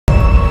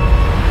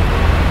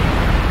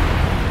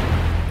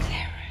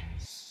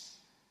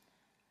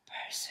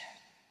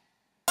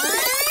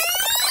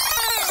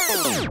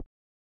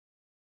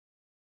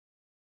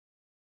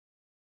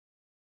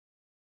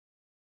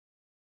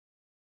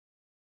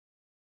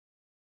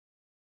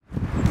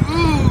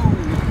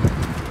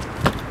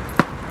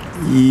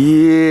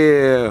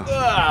Yeah.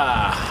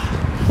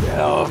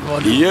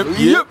 Yep.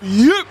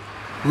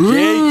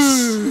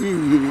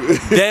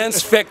 Cakes.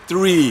 Dance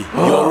Factory. You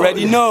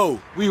already know.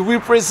 We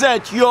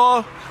represent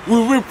y'all.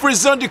 We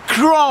represent the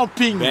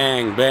cramping.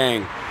 Bang,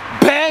 bang.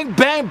 Bang,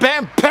 bang,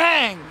 bang,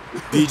 bang.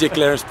 DJ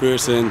Claerence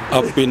person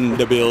up in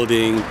the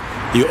building.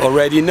 You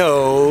already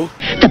know.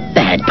 The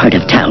bad part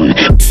of town.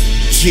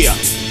 Yeah.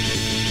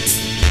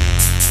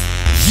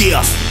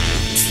 Yeah.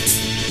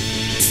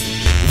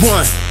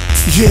 One.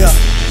 Yeah.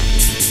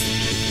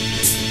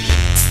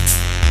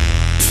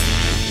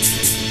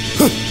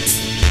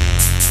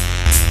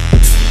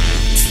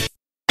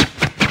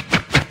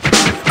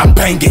 I'm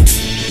banging.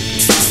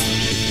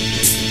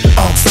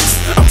 Oh,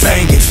 I'm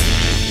banging.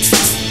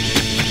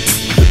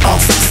 Oh,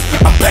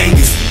 I'm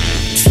banging.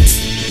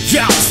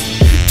 Yo,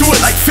 do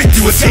it like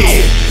 50 was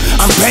here.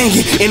 I'm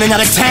banging in and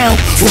out of town.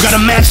 Who got a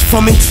match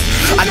for me?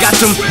 I got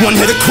them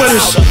one-hitter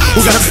quitters.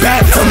 Who got a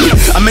bat for me?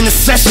 I'm in the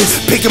session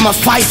picking my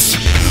fights.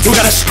 Who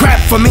got a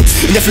scrap for me?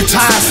 And if you're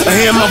tired of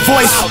hearing my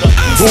voice,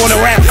 who wanna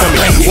rap for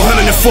me?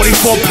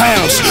 144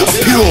 pounds of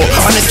pure,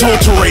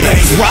 unadulterated,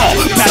 raw,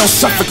 battle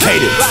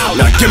suffocated.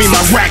 Now give me my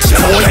racks,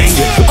 boy.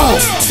 Oh,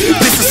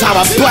 this is how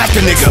I black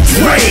a nigga,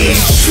 rage.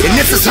 And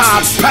this is how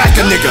I pack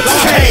a nigga,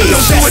 hey.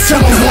 See what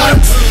tell me one?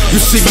 You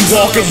see me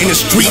walking in the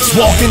streets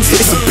walking,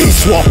 it's a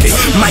beast walking.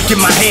 Mic in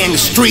my hand,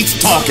 the streets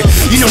talking.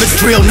 You know the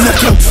drill,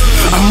 nigga.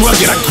 I'm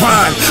rugged, I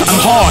grind, I'm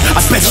hard,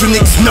 I bet you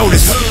niggas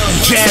notice.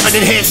 Jabbing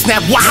and head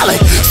snap wildin',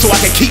 so I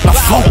can keep my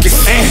focus.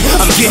 And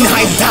I'm getting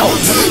hyped out.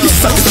 These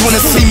suckers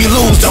wanna see me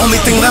lose. The only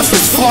thing left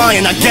is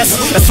flying. I guess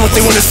that's what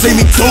they wanna see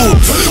me do.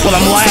 Well,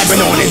 I'm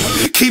labbing on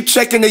it. Keep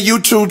checking the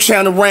YouTube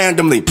channel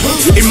randomly.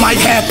 It might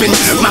happen,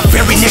 my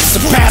very next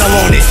battle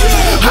on it.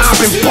 I've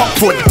been bucked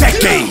for a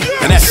decade,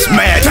 and that's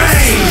mad.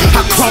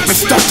 I crump and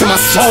stuck to my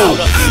soul.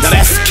 Now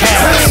that's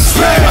careless.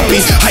 I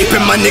be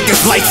hyping my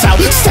niggas lights out,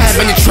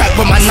 stabbing the track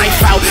with my knife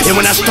out. And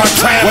when I start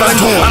traveling,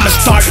 I'ma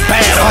start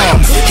bad.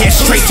 Head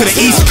straight to the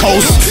East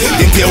Coast,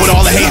 then deal with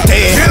all the hate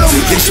there.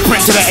 Then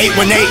sprint to the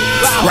 818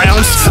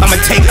 rounds. I'ma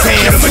take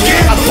theirs.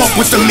 I fuck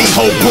with the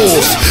Miho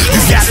Bulls. You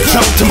got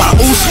jumped to my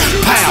oos,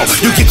 pal.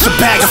 You get your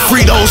bag of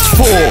Fritos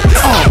full.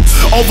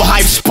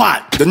 Overhyped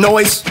spot. The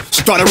noise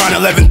start around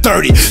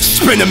 11:30.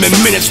 Spin them in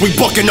minutes. We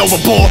booking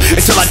overboard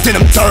until I did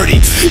them 30.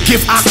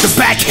 Give Ock the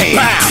backhand.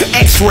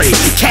 X-ray,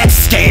 CAT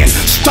scan.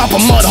 Stomp a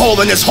mud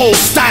hole in this whole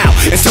style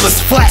until it's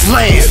flat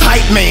land.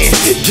 Hype man,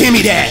 give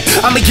me that.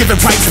 I'ma give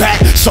it right back.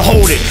 So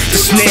hold it. The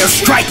snare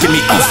striking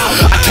me.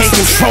 I can't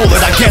control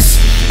it. I guess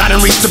I done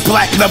reached the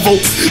black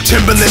level.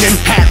 Timberland and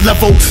hat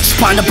level.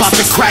 Spine about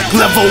the crack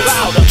level.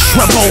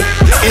 Treble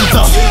in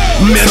the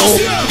middle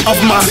of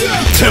my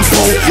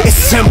tempo. It's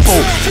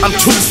simple. I'm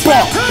too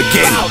buck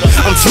again.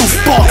 I'm too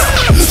buck.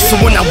 So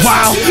when I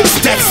wild, it's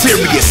that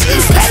serious.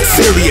 Pack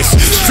serious.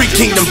 Street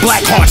Kingdom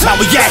Black Hearts, how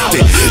we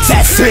acting.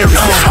 That serious.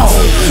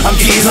 I'm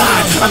getting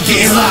live. I'm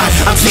getting live.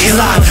 I'm getting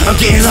live. I'm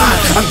getting live.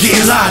 I'm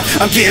getting live.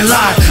 I'm getting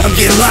live. I'm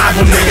getting live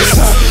with niggas.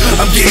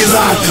 I'm getting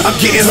live. I'm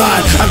getting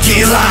live. I'm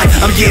getting live.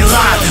 I'm getting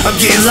live. I'm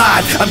getting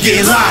live. I'm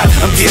getting live.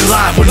 I'm getting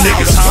live with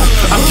niggas.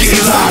 I'm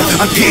getting live.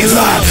 I'm getting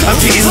live. I'm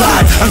getting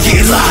live. I'm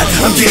getting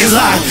live. I'm getting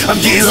live. I'm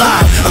getting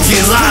live. I'm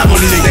getting live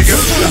with these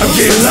niggas. I'm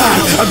getting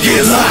live. I'm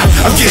getting live.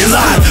 I'm getting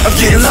live. I'm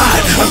getting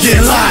live. I'm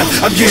getting live.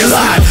 I'm getting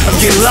live. I'm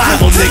getting live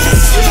with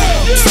niggas.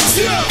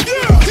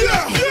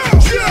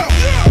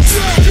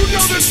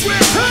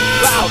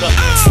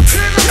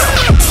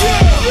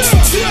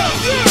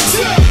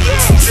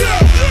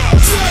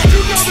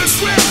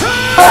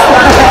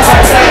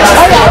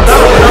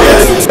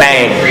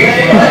 Bang.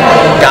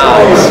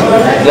 Guys.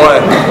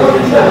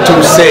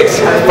 126.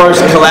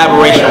 First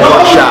collaboration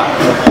workshop.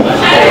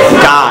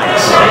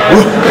 Guys.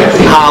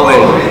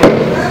 Holland.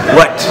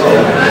 What?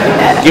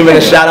 Giving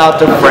a shout out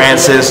to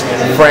Francis,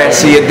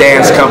 Francia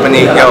Dance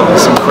Company. Yo,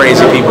 some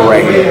crazy people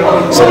right here.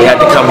 So we had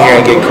to come here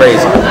and get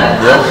crazy.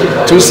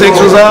 26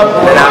 was up,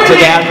 and I took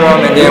after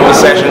him, and then we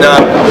sectioned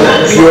up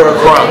Pure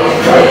Crump.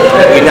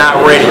 You're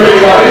not ready,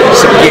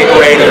 so get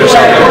ready or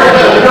something.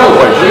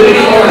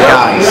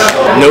 Guys,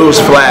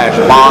 newsflash,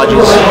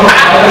 Bodges,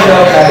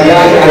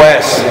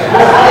 Quest,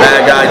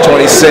 Bad Guy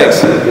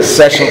 26,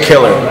 Session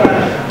Killer.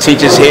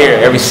 Teaches here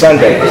every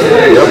Sunday,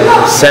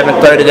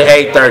 7:30 to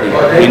 8:30.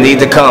 You need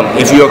to come.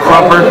 If you're a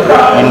crumper,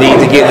 you need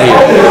to get here.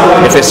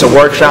 If it's a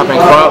workshop in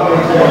crump,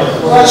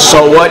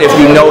 so what if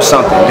you know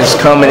something? Just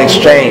come and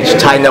exchange.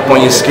 Tighten up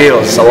on your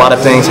skills. There's a lot of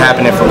things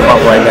happening from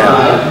crump right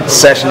now.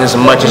 Session as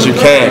much as you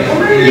can.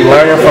 You're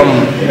learning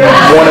from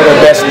one of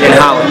the best in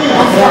Holland.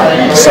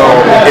 So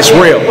it's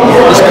real.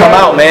 Just come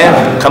out, man.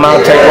 Come out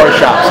and take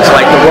workshops. It's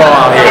like the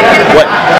raw out here. What?